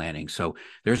of planning. So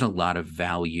there's a lot of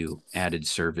value added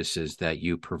services that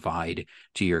you provide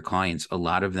to your clients, a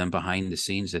lot of them behind the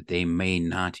scenes that they may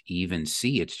not even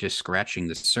see. It's just scratching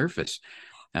the surface.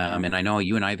 And I know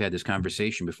you and I have had this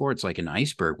conversation before. It's like an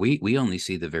iceberg. We only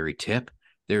see the very tip.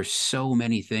 There's so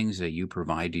many things that you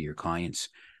provide to your clients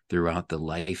throughout the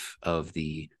life of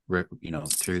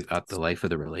throughout the life of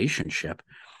the relationship.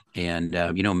 And,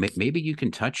 maybe you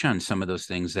can touch on some of those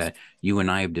things that you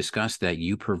and I have discussed that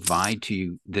you provide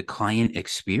to the client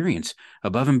experience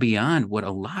above and beyond what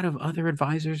a lot of other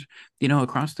advisors,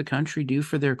 across the country do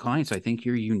for their clients. I think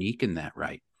you're unique in that,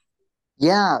 right?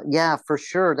 Yeah, for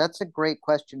sure. That's a great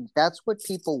question. That's what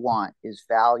people want is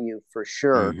value for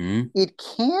sure. Mm-hmm. It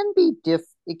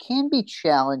can be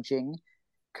challenging.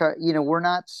 We're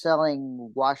not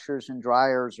selling washers and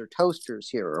dryers or toasters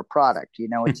here or product.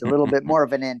 It's a little bit more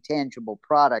of an intangible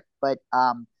product, but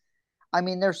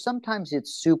there's sometimes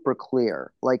it's super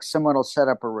clear. Like someone will set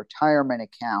up a retirement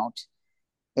account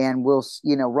and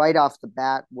right off the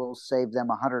bat, we'll save them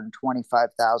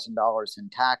 $125,000 in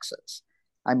taxes.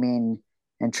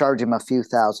 And charge them a few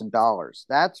 $1,000s.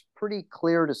 That's pretty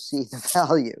clear to see the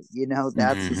value.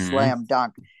 That's a slam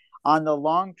dunk. On the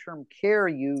long-term care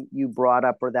you brought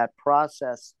up, or that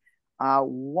process,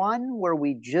 one where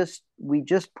we just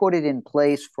put it in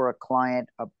place for a client,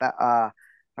 a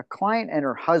client and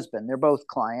her husband. They're both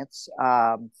clients.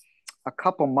 A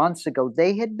couple months ago,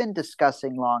 they had been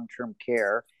discussing long-term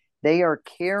care. They are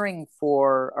caring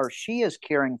for, or she is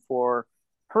caring for,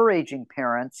 her aging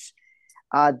parents.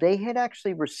 They had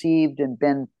actually received and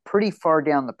been pretty far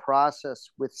down the process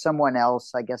with someone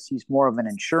else. I guess he's more of an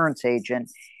insurance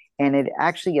agent, and had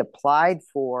actually applied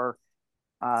for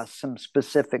some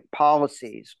specific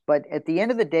policies. But at the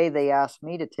end of the day, they asked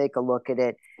me to take a look at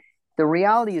it. The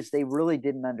reality is they really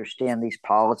didn't understand these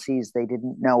policies. They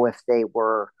didn't know if they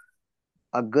were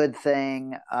a good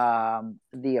thing,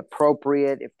 the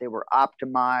appropriate, if they were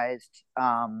optimized.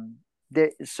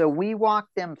 So we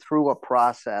walked them through a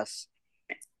process.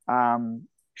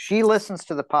 She listens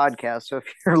to the podcast. So if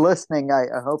you're listening, I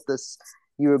hope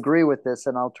you agree with this,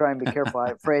 and I'll try and be careful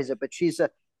how I phrase it, but she's a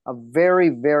very,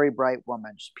 very bright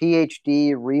woman. She's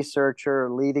PhD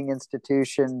researcher, leading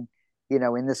institution,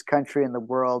 in this country and the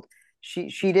world.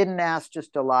 She didn't ask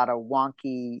just a lot of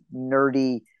wonky,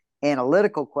 nerdy,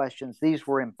 analytical questions. These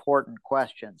were important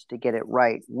questions to get it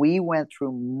right. We went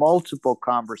through multiple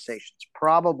conversations,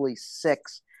 probably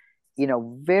 6,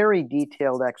 very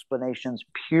detailed explanations,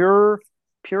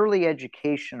 purely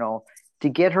educational, to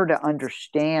get her to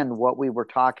understand what we were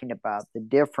talking about, the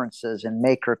differences, and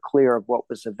make her clear of what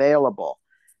was available.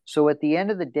 So at the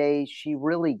end of the day, she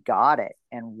really got it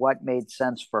and what made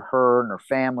sense for her and her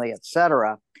family,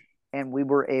 etc. And we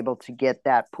were able to get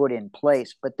that put in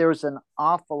place. But there's an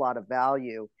awful lot of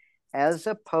value as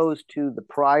opposed to the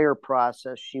prior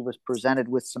process. She was presented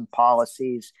with some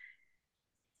policies.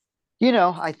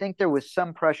 I think there was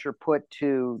some pressure put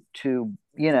to do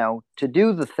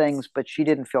the things, but she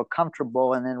didn't feel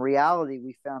comfortable. And in reality,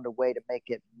 we found a way to make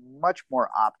it much more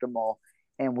optimal,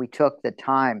 and we took the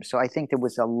time. So I think there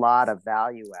was a lot of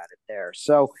value added there.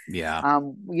 So, Yeah.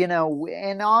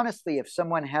 And honestly, if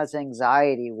someone has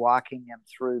anxiety, walking them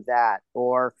through that,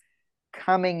 or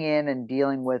coming in and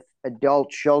dealing with adult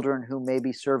children who may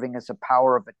be serving as a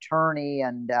power of attorney,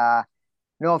 and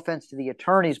no offense to the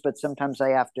attorneys, but sometimes I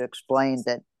have to explain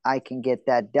that I can get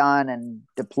that done and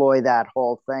deploy that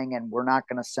whole thing, and we're not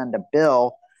going to send a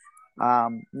bill.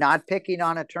 Not picking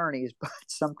on attorneys, but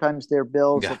sometimes their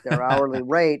bills at their hourly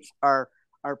rates are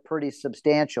pretty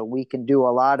substantial. We can do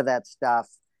a lot of that stuff.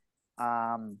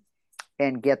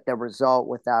 and get the result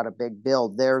without a big bill.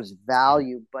 There's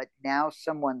value, but now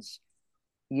someone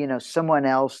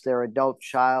else, their adult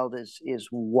child is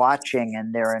watching,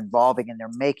 and they're involving, and they're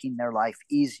making their life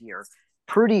easier.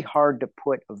 Pretty hard to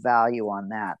put a value on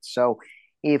that. So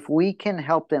if we can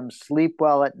help them sleep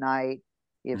well at night,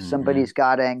 if somebody's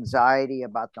got anxiety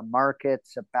about the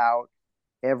markets, about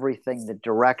everything, the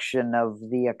direction of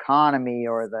the economy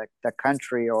or the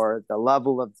country or the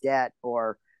level of debt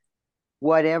or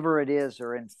whatever it is,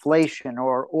 or inflation,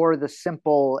 or the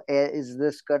simple, is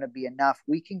this going to be enough?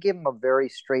 We can give them a very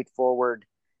straightforward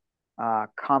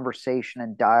conversation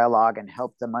and dialogue and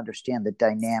help them understand the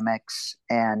dynamics.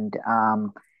 And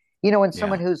and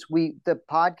someone the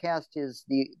podcast is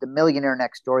the Millionaire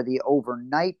Next Door, the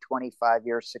overnight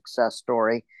 25-year success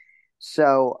story.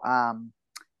 So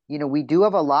we do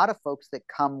have a lot of folks that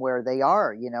come where they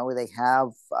are. They have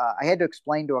I had to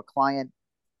explain to a client,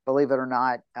 believe it or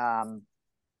not,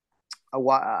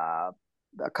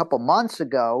 a couple months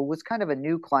ago, was kind of a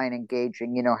new client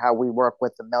engaging, how we work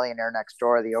with the Millionaire Next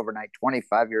Door, the overnight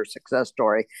 25-year success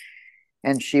story.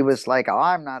 And she was like, "Oh,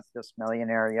 I'm not this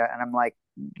millionaire yet." And I'm like,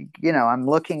 I'm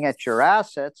looking at your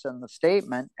assets and the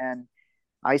statement, and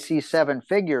I see 7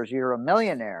 figures. You're a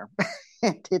millionaire.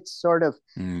 And it's sort of,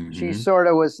 she sort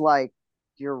of was like,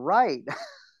 "You're right.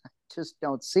 Just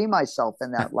don't see myself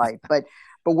in that light."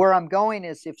 But where I'm going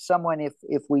is,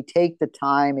 if we take the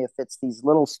time, if it's these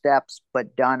little steps,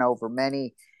 but done over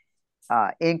many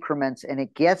increments, and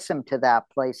it gets them to that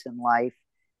place in life,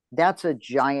 that's a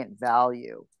giant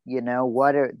value.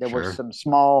 There were some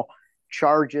small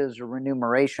charges or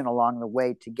remuneration along the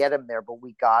way to get them there, but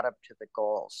we got them to the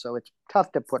goal. So it's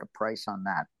tough to put a price on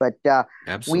that. But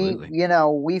absolutely,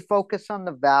 we focus on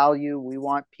the value. We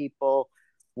want people.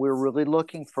 We're really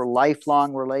looking for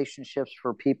lifelong relationships,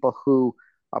 for people who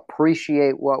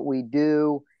appreciate what we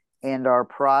do and our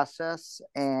process.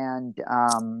 And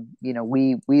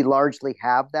we largely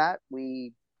have that.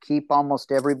 We keep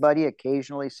almost everybody.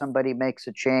 Occasionally somebody makes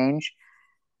a change,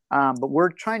 but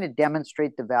we're trying to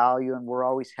demonstrate the value, and we're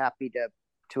always happy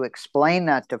to explain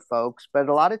that to folks. But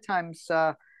a lot of times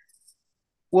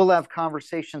we'll have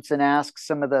conversations and ask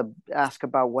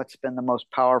about what's been the most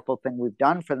powerful thing we've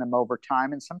done for them over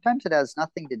time. And sometimes it has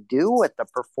nothing to do with the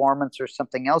performance or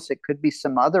something else. It could be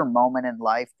some other moment in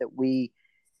life that we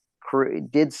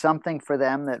did something for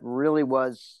them that really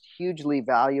was hugely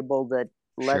valuable, that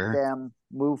let them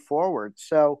move forward.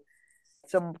 So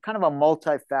it's kind of a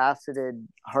multifaceted,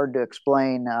 hard to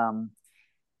explain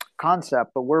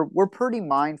concept, but we're pretty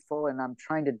mindful, and I'm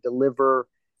trying to deliver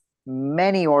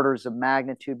many orders of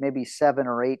magnitude, maybe 7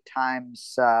 or 8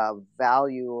 times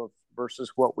value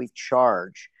versus what we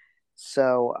charge.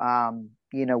 So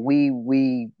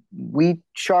we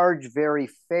charge very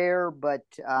fair, but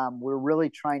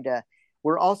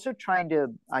we're also trying to,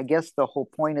 I guess the whole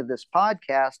point of this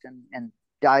podcast and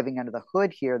diving under the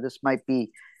hood here, this might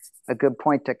be a good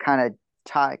point to kind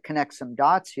of connect some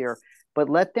dots here, but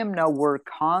let them know we're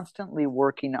constantly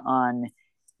working on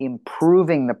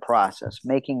improving the process,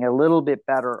 making it a little bit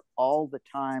better all the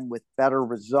time, with better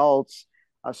results,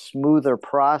 a smoother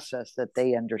process that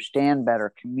they understand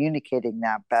better, communicating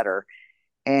that better.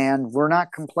 And we're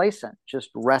not complacent,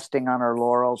 just resting on our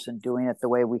laurels and doing it the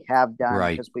way we have done,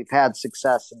 because we've had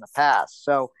success in the past.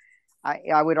 So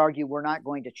I would argue we're not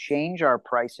going to change our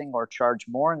pricing or charge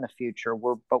more in the future.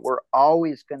 But we're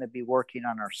always going to be working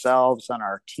on ourselves, on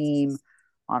our team,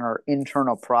 on our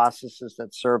internal processes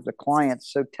that serve the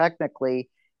clients. So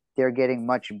technically, they're getting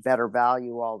much better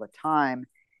value all the time.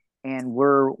 And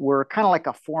we're kind of like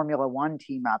a Formula One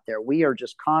team out there. We are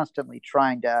just constantly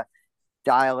trying to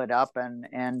dial it up,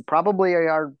 and probably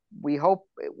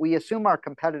we assume our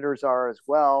competitors are as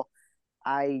well.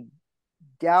 I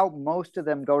doubt most of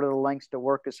them go to the lengths to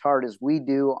work as hard as we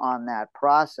do on that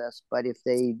process. But if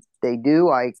they do,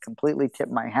 I completely tip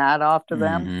my hat off to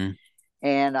them.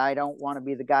 And I don't want to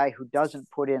be the guy who doesn't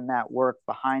put in that work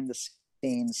behind the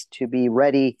scenes to be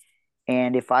ready.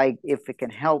 And if it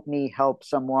can help me help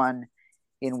someone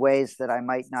in ways that I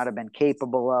might not have been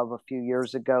capable of a few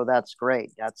years ago, that's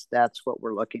great. That's what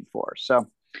we're looking for. So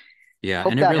yeah,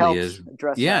 hope and it that really helps is.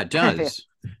 Address Yeah, that. it does.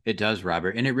 It does,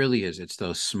 Robert. And it really is. It's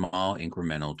those small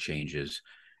incremental changes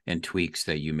and tweaks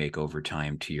that you make over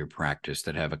time to your practice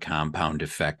that have a compound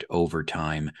effect over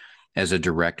time as a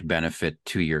direct benefit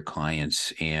to your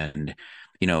clients. And,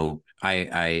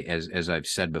 as I've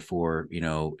said before,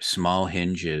 small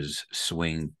hinges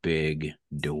swing big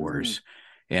doors.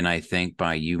 And I think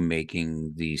by you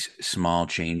making these small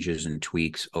changes and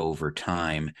tweaks over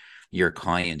time, your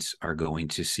clients are going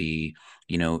to see,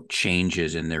 you know,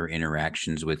 changes in their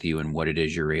interactions with you and what it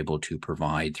is you're able to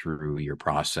provide through your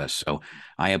process. So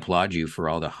I applaud you for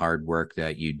all the hard work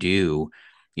that you do.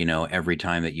 You know, every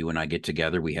time that you and I get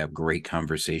together, we have great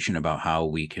conversation about how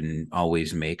we can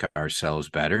always make ourselves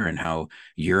better and how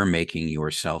you're making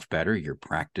yourself better, your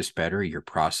practice better, your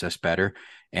process better.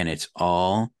 And it's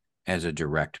all as a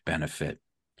direct benefit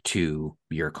to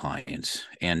your clients.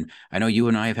 And I know you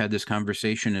and I have had this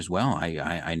conversation as well.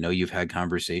 I know you've had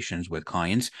conversations with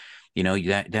clients, you know,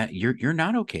 that you're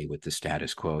not okay with the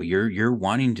status quo. You're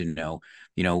wanting to know,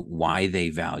 you know, why they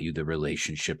value the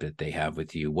relationship that they have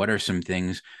with you. What are some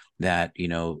things that, you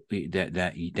know,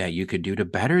 that you could do to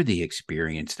better the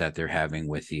experience that they're having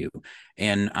with you?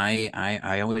 And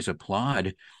I always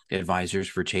applaud advisors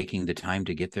for taking the time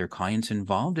to get their clients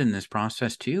involved in this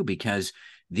process too, because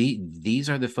these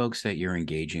are the folks that you're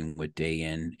engaging with day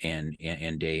in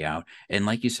and day out. And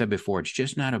like you said before, it's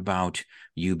just not about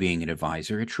you being an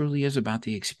advisor. It truly is about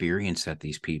the experience that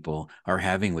these people are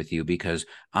having with you, because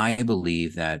I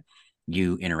believe that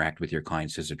you interact with your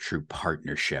clients as a true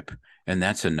partnership. And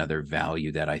that's another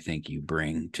value that I think you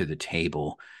bring to the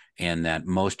table, and that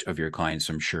most of your clients,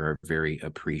 I'm sure, are very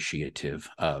appreciative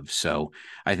of. So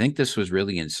I think this was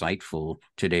really insightful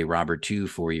today, Robert, too,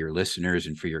 for your listeners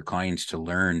and for your clients to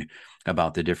learn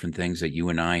about the different things that you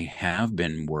and I have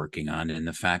been working on, and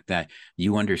the fact that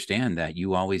you understand that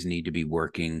you always need to be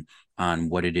working on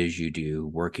what it is you do,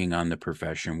 working on the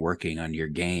profession, working on your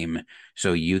game,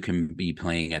 so you can be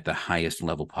playing at the highest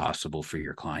level possible for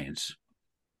your clients.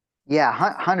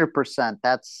 Yeah, 100%.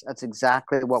 That's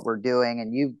exactly what we're doing,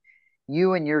 and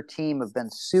you and your team have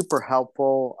been super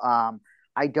helpful.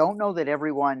 I don't know that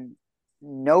everyone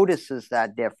notices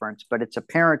that difference, but it's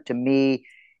apparent to me.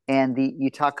 And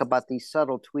you talk about these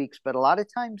subtle tweaks, but a lot of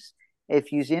times,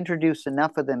 if you introduce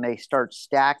enough of them, they start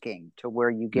stacking to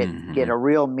where you get a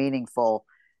real meaningful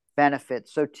benefit.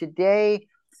 So today,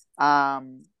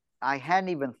 I hadn't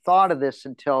even thought of this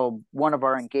until one of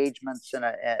our engagements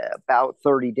about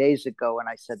 30 days ago. And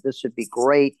I said, this would be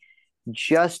great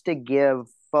just to give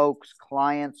folks,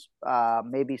 clients,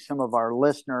 maybe some of our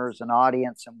listeners and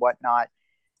audience and whatnot,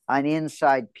 an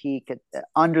inside peek at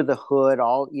under the hood.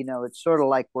 All, you know, it's sort of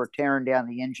like we're tearing down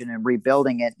the engine and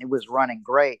rebuilding it. And it was running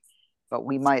great, but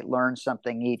we might learn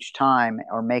something each time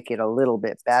or make it a little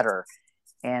bit better.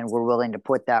 And we're willing to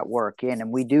put that work in,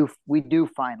 and we do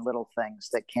find little things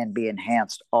that can be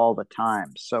enhanced all the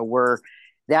time. So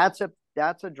that's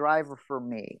a driver for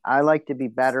me. I like to be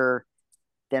better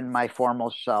than my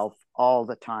formal self all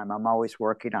the time. I'm always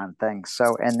working on things.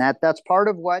 So, and that's part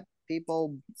of what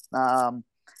people,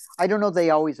 I don't know, they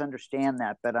always understand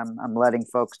that, but I'm letting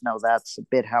folks know that's a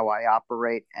bit how I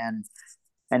operate, and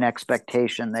an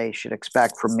expectation they should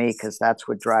expect from me, because that's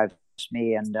what drives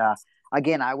me. And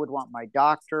again, I would want my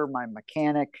doctor, my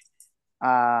mechanic,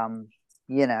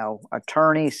 you know,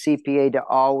 attorney, CPA to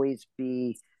always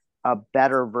be a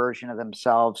better version of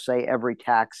themselves, say every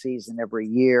tax season, every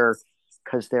year,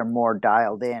 because they're more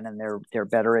dialed in and they're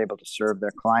better able to serve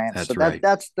their clients. That's so right.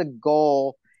 That's the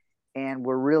goal. And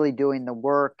we're really doing the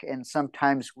work. And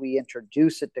sometimes we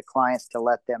introduce it to clients to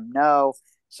let them know.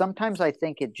 Sometimes I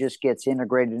think it just gets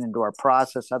integrated into our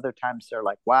process. Other times they're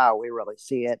like, wow, we really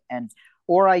see it.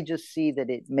 Or I just see that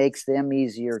it makes them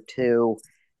easier to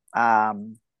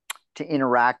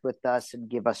interact with us and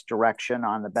give us direction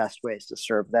on the best ways to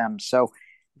serve them. So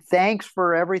thanks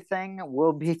for everything.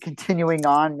 We'll be continuing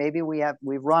on. Maybe we've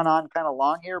run on kind of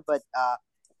long here, but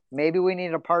maybe we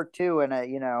need a part two and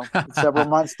several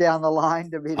months down the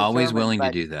line to be determined. Always willing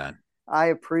to do that. I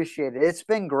appreciate it. It's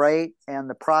been great, and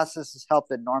the process has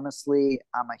helped enormously.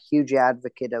 I'm a huge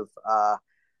advocate of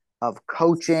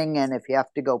coaching, and if you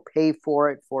have to go pay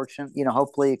for it,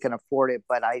 hopefully you can afford it.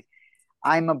 But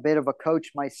I'm a bit of a coach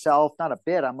myself. Not a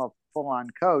bit, I'm a full-on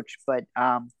coach, but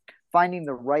finding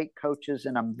the right coaches,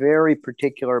 and I'm very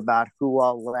particular about who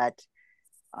I'll let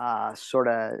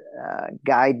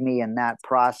guide me in that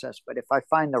process. But if I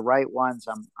find the right ones,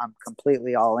 I'm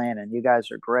completely all in, and you guys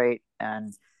are great,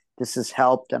 and this has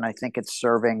helped, and I think it's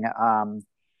serving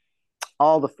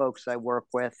all the folks I work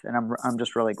with, and I'm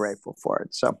just really grateful for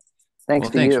it. So thanks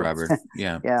to thanks, you. Robert.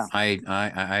 Yeah. Yeah.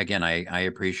 I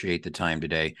appreciate the time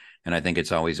today. And I think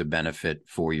it's always a benefit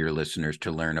for your listeners to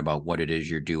learn about what it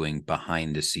is you're doing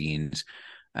behind the scenes.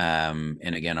 And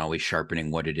again, always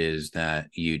sharpening what it is that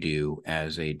you do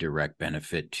as a direct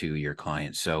benefit to your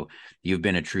clients. So you've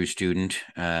been a true student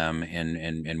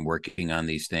and working on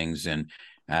these things. And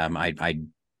I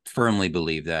firmly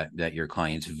believe that your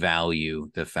clients value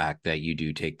the fact that you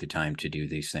do take the time to do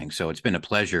these things. So it's been a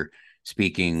pleasure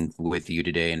speaking with you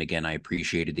today. And again, I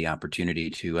appreciated the opportunity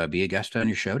to be a guest on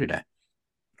your show today.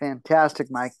 Fantastic,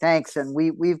 Mike. Thanks. And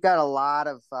we've got a lot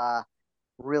of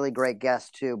really great guests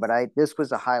too, but this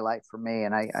was a highlight for me,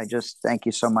 and I just thank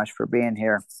you so much for being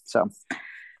here. So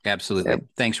absolutely.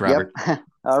 Thanks, Robert. Yep.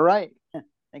 All right.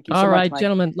 Thank you so much, All right, Mike.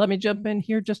 gentlemen, let me jump in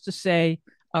here just to say,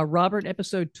 Robert,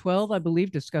 episode 12, I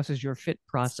believe, discusses your FIT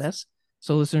process.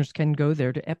 So listeners can go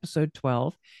there to episode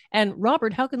 12. And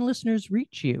Robert, how can listeners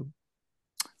reach you?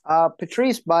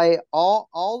 Patrice, by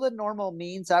all the normal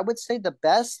means, I would say the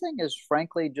best thing is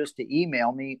frankly just to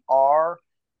email me,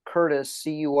 Curtis,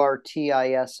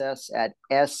 CURTISS at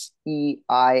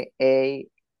SEIA.com.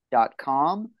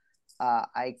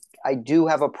 I do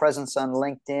have a presence on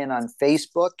LinkedIn, on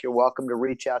Facebook. You're welcome to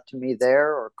reach out to me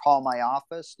there or call my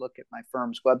office, look at my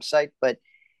firm's website. But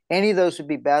any of those would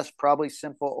be best. Probably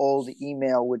simple old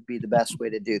email would be the best way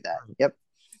to do that. Yep.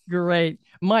 Great.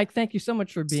 Mike, thank you so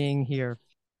much for being here.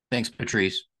 Thanks,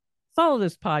 Patrice. Follow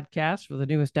this podcast for the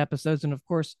newest episodes, and of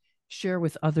course, share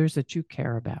with others that you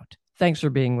care about. Thanks for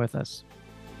being with us.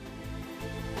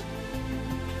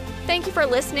 Thank you for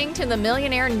listening to the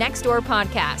Millionaire Next Door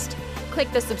podcast.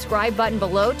 Click the subscribe button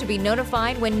below to be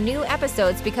notified when new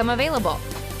episodes become available.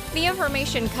 The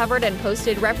information covered and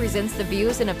posted represents the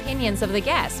views and opinions of the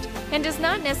guest and does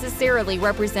not necessarily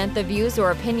represent the views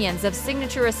or opinions of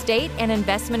Signature Estate and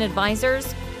Investment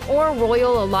Advisors or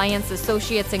Royal Alliance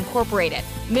Associates Incorporated,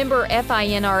 member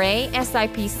FINRA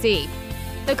SIPC.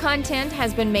 The content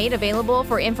has been made available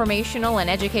for informational and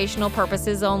educational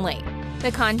purposes only.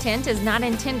 The content is not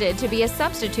intended to be a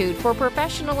substitute for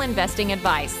professional investing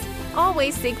advice.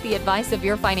 Always seek the advice of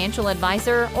your financial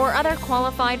advisor or other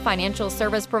qualified financial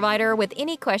service provider with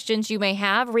any questions you may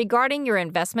have regarding your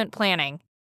investment planning.